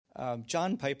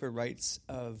John Piper writes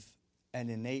of an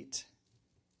innate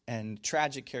and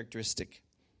tragic characteristic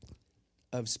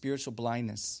of spiritual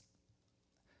blindness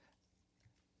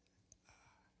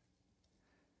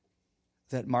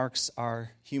that marks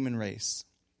our human race.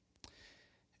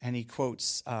 And he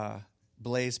quotes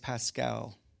Blaise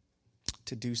Pascal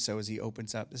to do so as he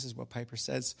opens up. This is what Piper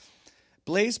says.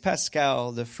 Blaise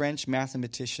Pascal, the French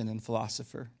mathematician and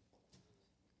philosopher,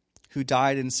 who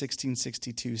died in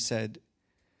 1662, said,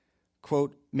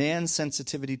 quote, "Man's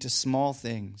sensitivity to small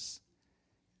things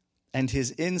and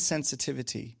his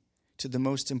insensitivity to the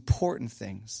most important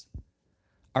things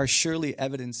are surely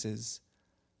evidences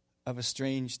of a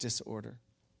strange disorder."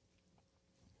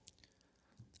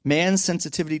 Man's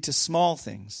sensitivity to small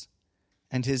things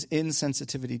and his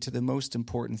insensitivity to the most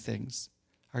important things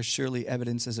are surely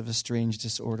evidences of a strange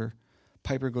disorder.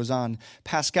 Piper goes on,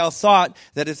 Pascal thought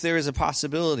that if there is a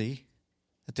possibility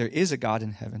that there is a God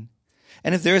in heaven,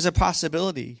 and if there is a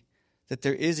possibility that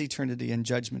there is eternity and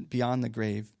judgment beyond the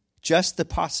grave, just the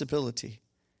possibility,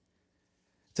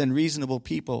 then reasonable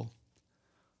people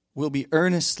will be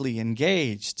earnestly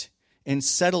engaged in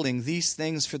settling these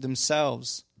things for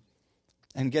themselves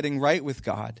and getting right with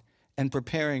God and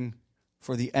preparing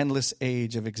for the endless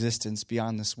age of existence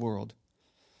beyond this world.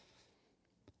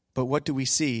 But what do we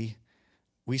see?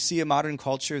 We see a modern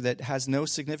culture that has no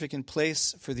significant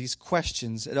place for these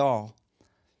questions at all,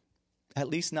 at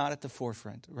least not at the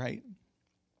forefront, right?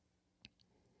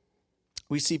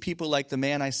 We see people like the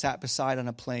man I sat beside on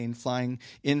a plane flying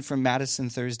in from Madison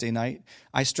Thursday night.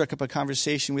 I struck up a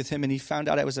conversation with him and he found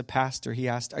out I was a pastor. He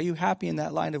asked, "Are you happy in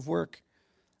that line of work?"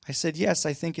 I said, "Yes,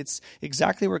 I think it's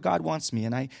exactly where God wants me,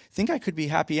 and I think I could be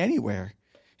happy anywhere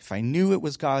if I knew it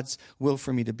was God's will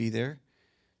for me to be there."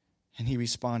 And he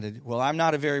responded, "Well, I'm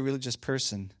not a very religious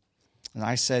person." And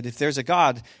I said, "If there's a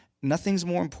God, nothing's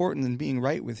more important than being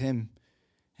right with him."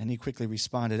 And he quickly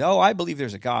responded, "Oh, I believe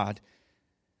there's a God."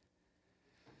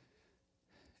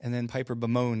 And then Piper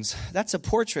bemoans, "That's a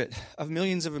portrait of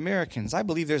millions of Americans. I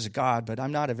believe there's a God, but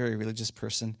I'm not a very religious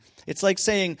person. It's like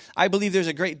saying, I believe there's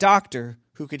a great doctor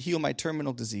who could heal my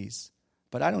terminal disease,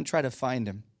 but I don't try to find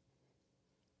him.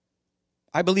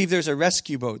 I believe there's a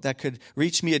rescue boat that could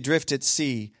reach me adrift at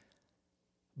sea,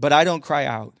 but I don't cry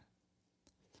out.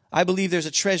 I believe there's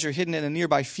a treasure hidden in a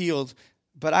nearby field,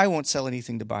 but I won't sell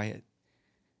anything to buy it."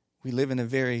 We live in a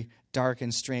very dark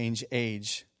and strange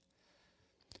age.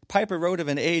 Piper wrote of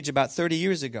an age about 30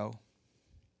 years ago,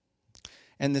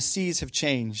 and the seas have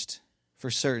changed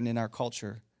for certain in our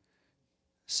culture,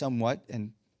 somewhat,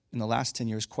 and in the last 10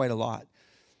 years, quite a lot.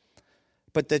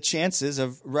 But the chances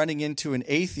of running into an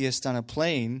atheist on a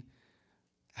plane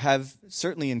have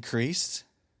certainly increased,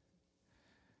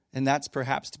 and that's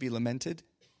perhaps to be lamented.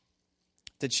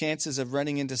 The chances of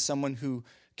running into someone who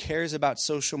cares about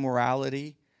social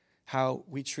morality, how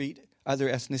we treat other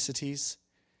ethnicities,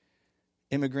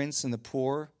 immigrants and the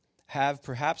poor, have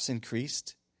perhaps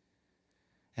increased,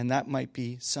 and that might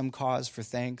be some cause for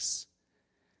thanks.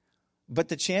 But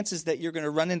the chances that you're going to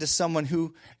run into someone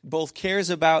who both cares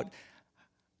about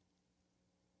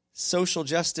social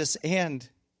justice and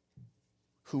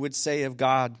who would say of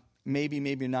God, maybe,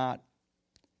 maybe not,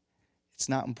 it's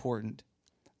not important,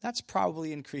 that's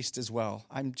probably increased as well.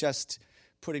 I'm just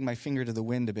putting my finger to the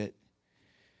wind a bit.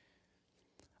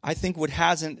 I think what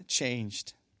hasn't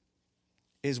changed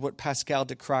is what Pascal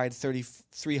decried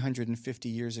 350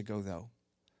 years ago, though,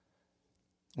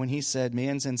 when he said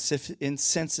man's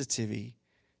insensitivity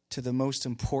to the most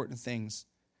important things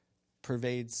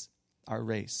pervades our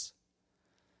race.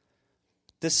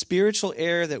 The spiritual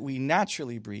air that we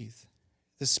naturally breathe,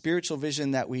 the spiritual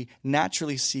vision that we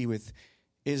naturally see with,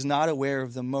 is not aware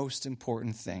of the most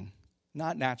important thing,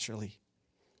 not naturally.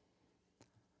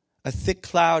 A thick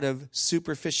cloud of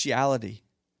superficiality,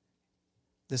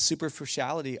 the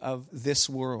superficiality of this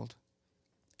world,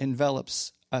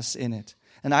 envelops us in it.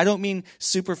 And I don't mean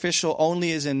superficial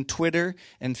only as in Twitter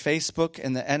and Facebook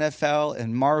and the NFL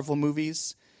and Marvel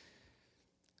movies.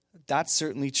 That's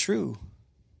certainly true.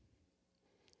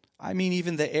 I mean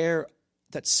even the air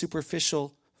that's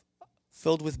superficial,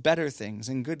 filled with better things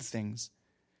and good things.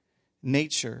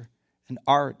 Nature and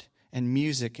art and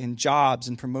music and jobs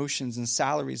and promotions and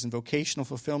salaries and vocational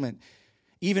fulfillment.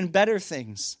 Even better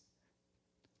things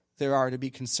there are to be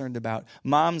concerned about.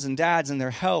 Moms and dads and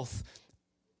their health,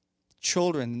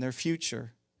 children and their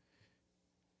future,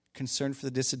 concern for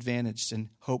the disadvantaged, and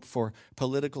hope for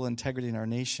political integrity in our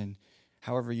nation,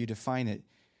 however you define it.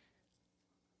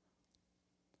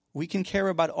 We can care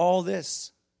about all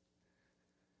this.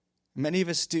 Many of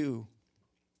us do.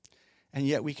 And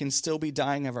yet we can still be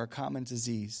dying of our common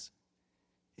disease,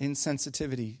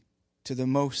 insensitivity to the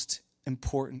most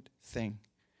important thing.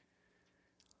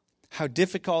 How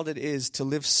difficult it is to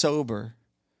live sober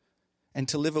and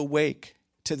to live awake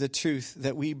to the truth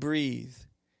that we breathe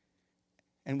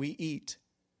and we eat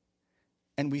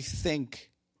and we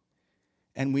think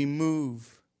and we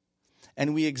move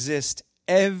and we exist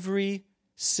every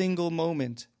single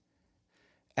moment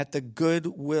at the good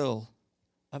will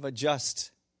of a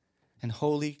just and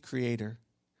holy Creator.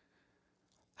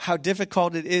 How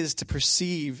difficult it is to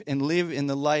perceive and live in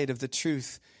the light of the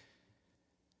truth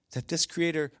that this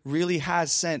Creator really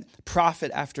has sent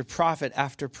prophet after prophet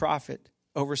after prophet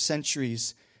over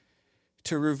centuries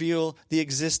to reveal the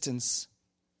existence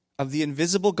of the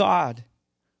invisible God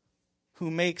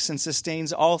who makes and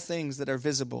sustains all things that are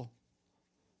visible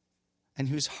and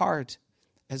whose heart,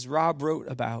 as Rob wrote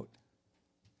about,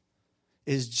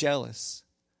 is jealous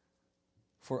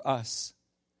for us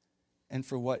and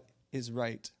for what is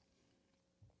right.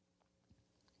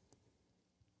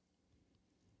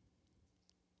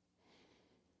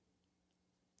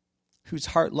 Whose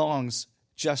heart longs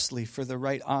justly for the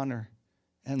right honor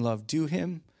and love due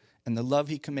him, and the love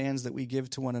he commands that we give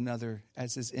to one another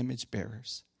as his image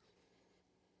bearers.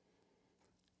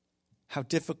 How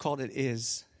difficult it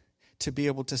is to be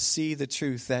able to see the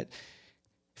truth that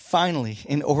finally,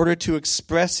 in order to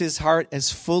express his heart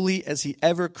as fully as he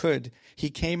ever could, he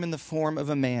came in the form of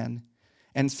a man,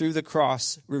 and through the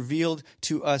cross revealed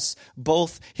to us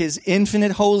both his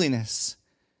infinite holiness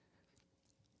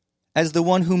as the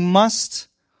one who must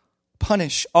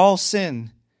punish all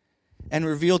sin, and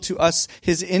reveal to us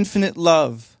his infinite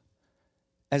love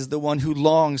as the one who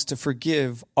longs to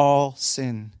forgive all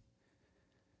sin.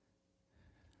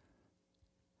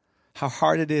 How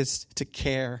hard it is to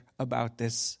care about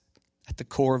this at the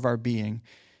core of our being.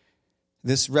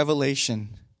 This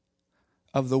revelation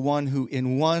of the one who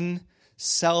in one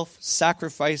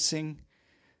self-sacrificing,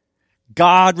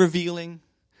 God-revealing,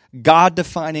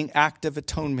 God-defining act of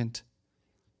atonement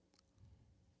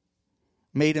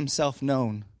made himself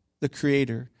known, the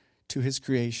Creator, to his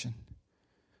creation.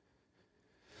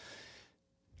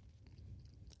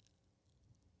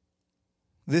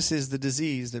 This is the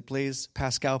disease that Blaise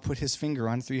Pascal put his finger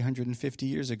on 350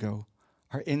 years ago,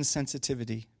 our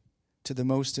insensitivity to the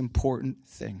most important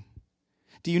thing.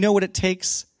 Do you know what it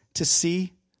takes to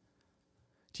see?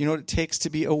 Do you know what it takes to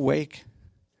be awake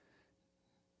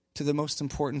to the most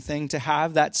important thing, to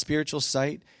have that spiritual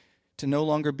sight, to no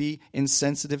longer be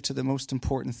insensitive to the most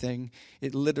important thing?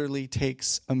 It literally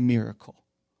takes a miracle.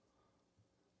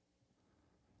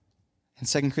 In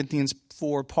 2 Corinthians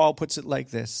 4, Paul puts it like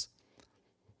this: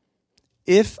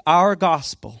 if our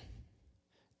gospel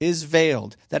is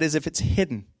veiled, that is, if it's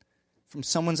hidden from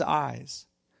someone's eyes,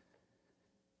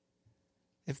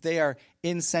 if they are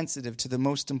insensitive to the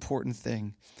most important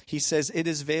thing, he says it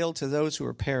is veiled to those who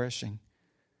are perishing.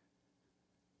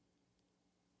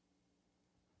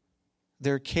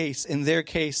 In their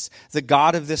case, the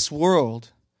God of this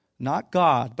world, not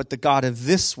God, but the God of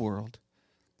this world,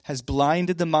 has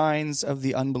blinded the minds of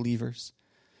the unbelievers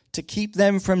to keep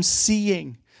them from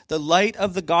seeing the light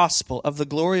of the gospel of the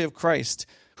glory of Christ,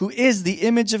 who is the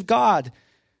image of God.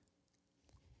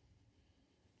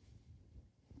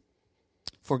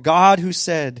 For God, who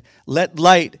said, "Let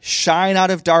light shine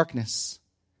out of darkness,"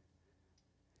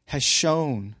 has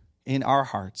shone in our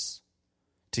hearts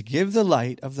to give the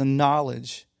light of the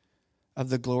knowledge of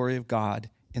the glory of God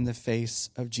in the face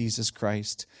of Jesus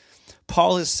Christ.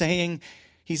 Paul is saying,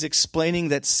 he's explaining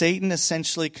that Satan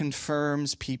essentially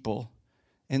confirms people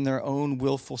in their own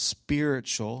willful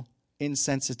spiritual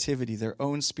insensitivity, their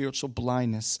own spiritual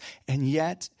blindness. And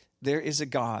yet there is a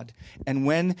God. And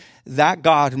when that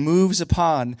God moves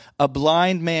upon a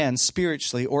blind man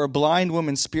spiritually or a blind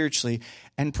woman spiritually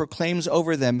and proclaims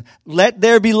over them, "Let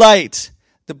there be light,"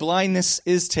 the blindness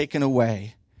is taken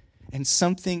away, and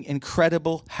something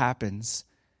incredible happens.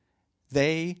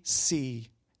 They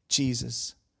see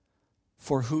Jesus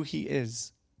for who he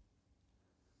is.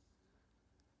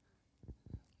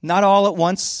 Not all at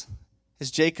once,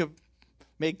 as Jacob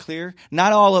made clear,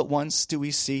 not all at once do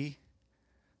we see,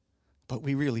 but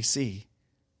we really see.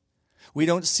 We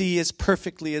don't see as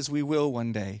perfectly as we will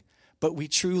one day, but we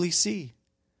truly see.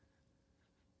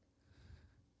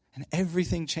 And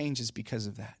everything changes because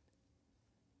of that.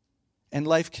 And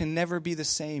life can never be the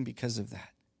same because of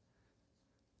that.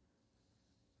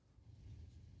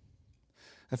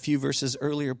 A few verses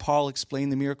earlier, Paul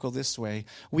explained the miracle this way: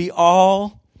 we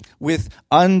all, with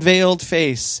unveiled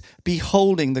face,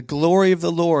 beholding the glory of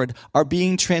the Lord, are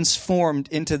being transformed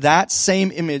into that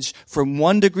same image from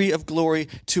one degree of glory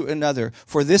to another.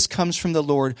 For this comes from the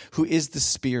Lord, who is the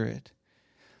Spirit.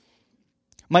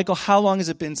 Michael, how long has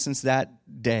it been since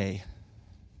that day?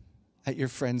 at your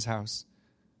friend's house?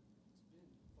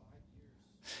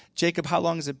 Jacob, how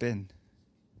long has it been?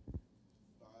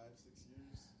 5, 6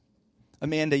 years.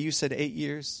 Amanda, you said 8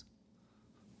 years.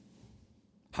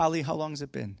 Holly, how long has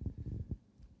it been?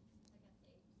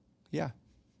 Yeah.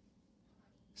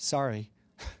 Sorry.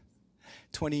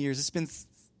 20 years. It's been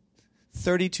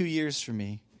 32 years for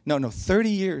me. No, 30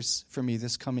 years for me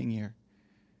this coming year.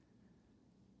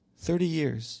 30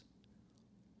 years.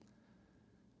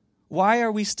 Why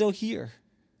are we still here?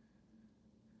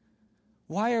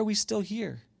 Why are we still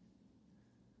here?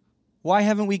 Why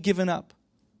haven't we given up?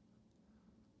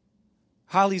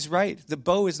 Holly's right. The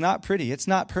bow is not pretty. It's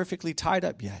not perfectly tied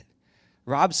up yet.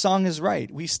 Rob's song is right.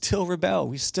 We still rebel.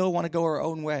 We still want to go our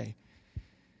own way.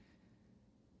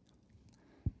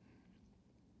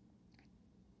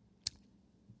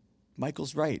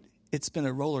 Michael's right. It's been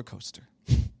a roller coaster.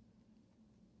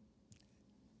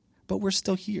 But we're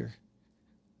still here.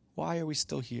 Why are we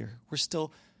still here? We're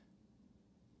still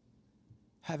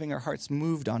having our hearts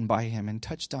moved on by him and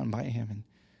touched on by him and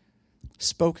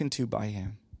spoken to by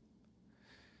him.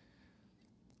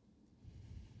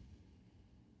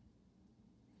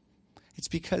 It's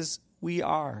because we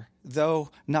are, though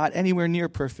not anywhere near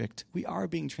perfect, we are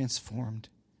being transformed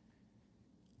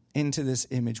into this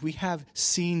image. We have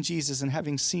seen Jesus, and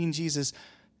having seen Jesus,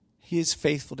 he is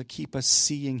faithful to keep us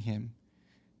seeing him.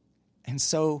 And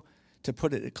so, to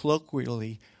put it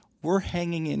colloquially, we're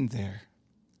hanging in there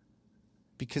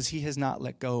because he has not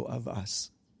let go of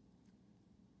us.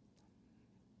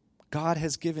 God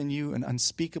has given you an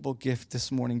unspeakable gift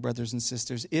this morning, brothers and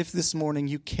sisters. If this morning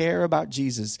you care about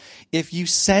Jesus, if you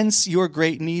sense your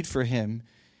great need for him,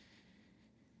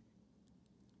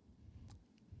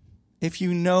 if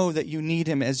you know that you need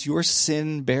him as your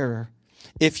sin bearer,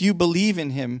 if you believe in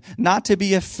him not to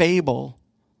be a fable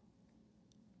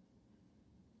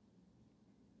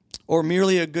or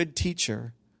merely a good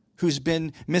teacher who's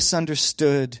been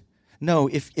misunderstood, no,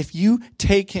 if you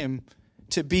take him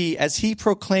to be as he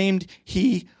proclaimed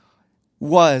he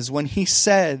was when he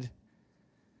said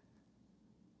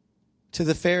to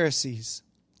the Pharisees,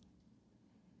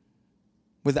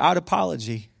 without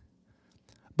apology,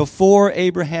 before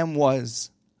Abraham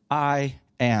was, I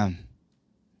am.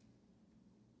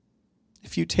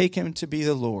 If you take him to be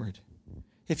the Lord,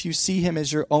 if you see him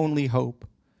as your only hope,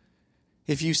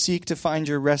 if you seek to find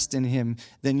your rest in him,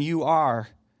 then you are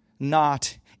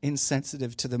not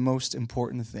insensitive to the most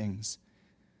important things.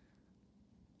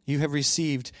 You have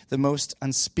received the most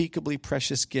unspeakably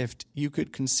precious gift you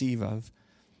could conceive of.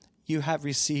 You have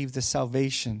received the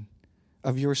salvation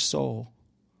of your soul.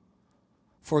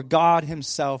 For God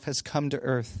himself has come to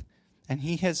earth, and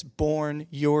he has borne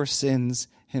your sins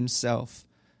himself.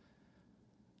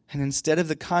 And instead of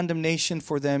the condemnation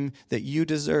for them that you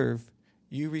deserve,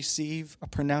 you receive a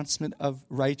pronouncement of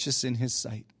righteous in his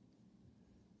sight.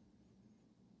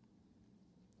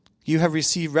 You have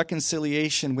received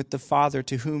reconciliation with the Father,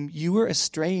 to whom you were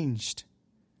estranged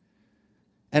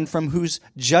and from whose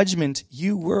judgment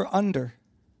you were under.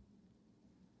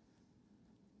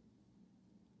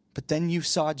 But then you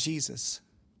saw Jesus,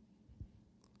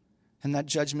 and that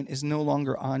judgment is no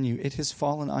longer on you. It has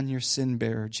fallen on your sin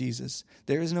bearer, Jesus.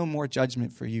 There is no more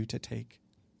judgment for you to take.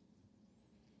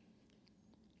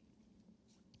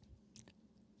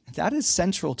 That is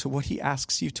central to what he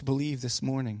asks you to believe this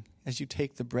morning as you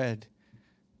take the bread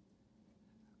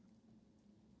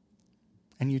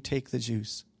and you take the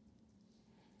juice.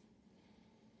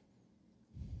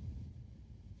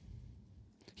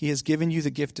 He has given you the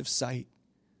gift of sight.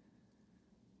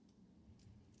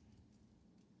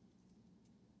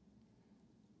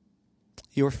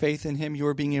 Your faith in him,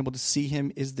 your being able to see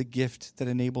him, is the gift that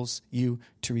enables you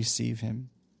to receive him.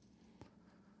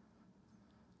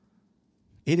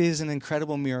 It is an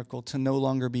incredible miracle to no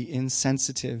longer be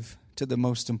insensitive to the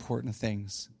most important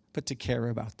things, but to care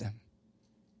about them.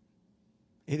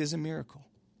 It is a miracle.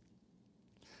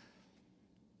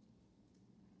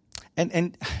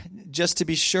 And just to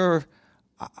be sure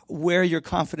where your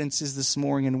confidence is this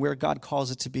morning and where God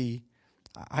calls it to be,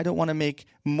 I don't want to make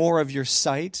more of your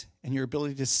sight and your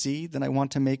ability to see than I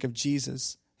want to make of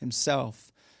Jesus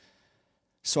himself.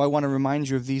 So I want to remind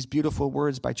you of these beautiful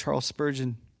words by Charles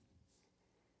Spurgeon.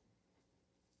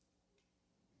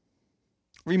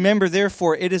 Remember,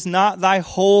 therefore, it is not thy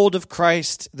hold of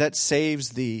Christ that saves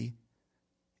thee.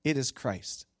 It is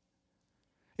Christ.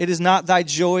 It is not thy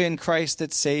joy in Christ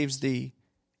that saves thee.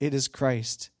 It is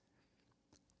Christ.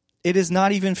 It is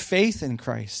not even faith in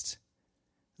Christ,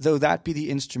 though that be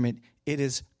the instrument. It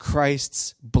is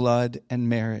Christ's blood and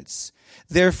merits.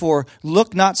 Therefore,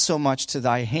 look not so much to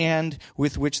thy hand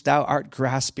with which thou art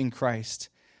grasping Christ,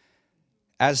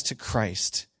 as to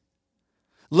Christ,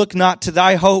 Look not to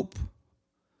thy hope,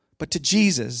 but to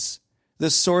Jesus, the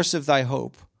source of thy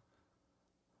hope.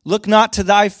 Look not to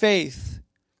thy faith,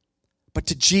 but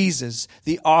to Jesus,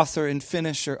 the author and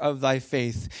finisher of thy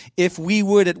faith. If we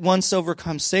would at once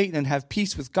overcome Satan and have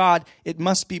peace with God, it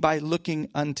must be by looking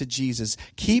unto Jesus.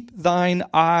 Keep thine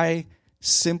eye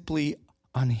simply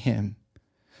on him.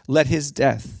 Let his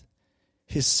death,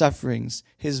 his sufferings,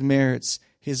 his merits,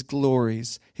 his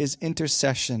glories, his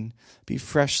intercession be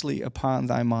freshly upon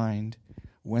thy mind.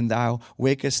 When thou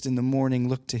wakest in the morning,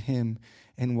 look to him,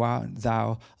 and while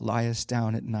thou liest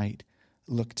down at night,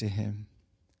 look to him.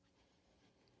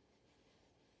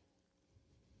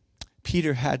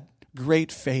 Peter had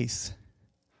great faith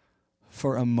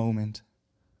for a moment.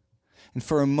 And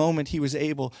for a moment, he was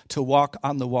able to walk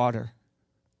on the water.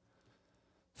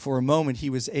 For a moment, he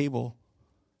was able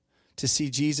to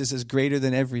see Jesus as greater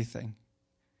than everything.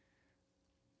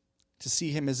 To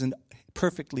see him as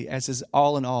perfectly as his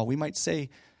all in all. We might say,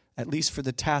 at least for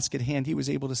the task at hand, he was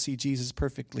able to see Jesus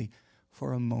perfectly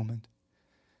for a moment.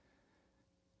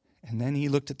 And then he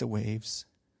looked at the waves,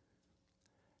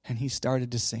 and he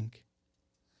started to sink.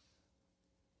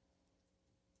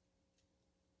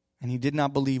 And he did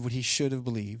not believe what he should have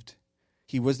believed.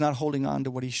 He was not holding on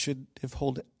to what he should have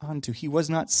held on to. He was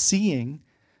not seeing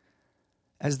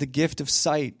as the gift of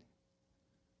sight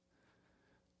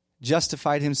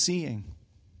justified him seeing.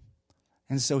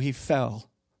 And so he fell.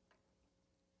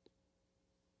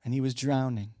 And he was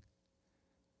drowning.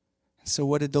 And so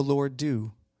what did the Lord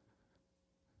do?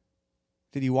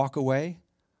 Did he walk away?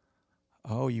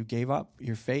 Oh, you gave up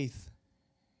your faith.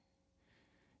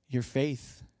 Your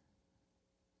faith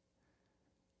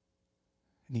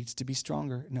needs to be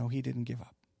stronger. No, he didn't give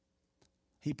up.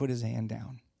 He put his hand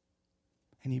down.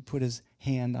 And he put his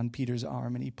hand on Peter's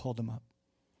arm and he pulled him up.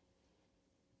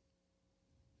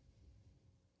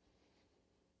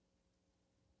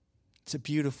 It's a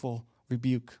beautiful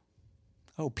rebuke.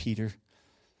 Oh, Peter,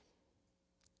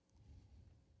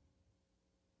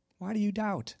 why do you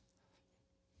doubt?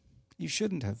 You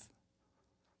shouldn't have.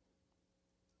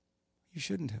 You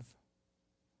shouldn't have.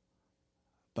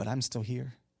 But I'm still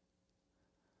here.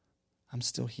 I'm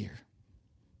still here.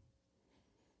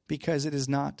 Because it is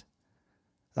not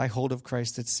thy hold of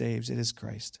Christ that saves, it is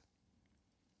Christ.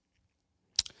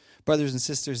 Brothers and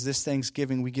sisters, this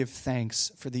Thanksgiving we give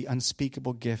thanks for the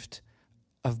unspeakable gift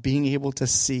of being able to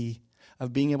see,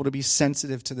 of being able to be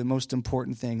sensitive to the most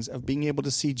important things, of being able to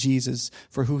see Jesus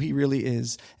for who he really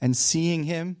is, and seeing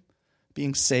him,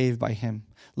 being saved by him.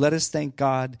 Let us thank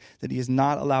God that he has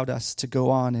not allowed us to go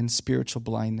on in spiritual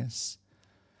blindness.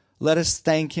 Let us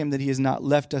thank him that he has not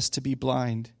left us to be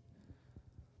blind,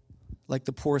 like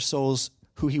the poor souls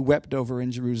who he wept over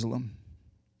in Jerusalem,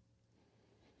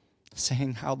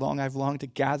 saying, how long I've longed to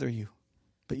gather you,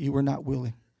 but you were not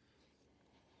willing.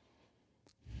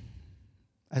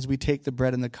 As we take the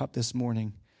bread and the cup this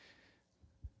morning,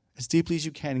 as deeply as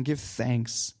you can, give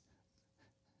thanks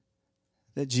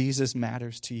that Jesus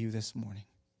matters to you this morning,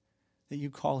 that you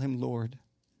call him Lord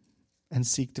and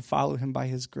seek to follow him by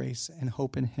his grace and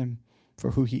hope in him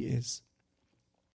for who he is.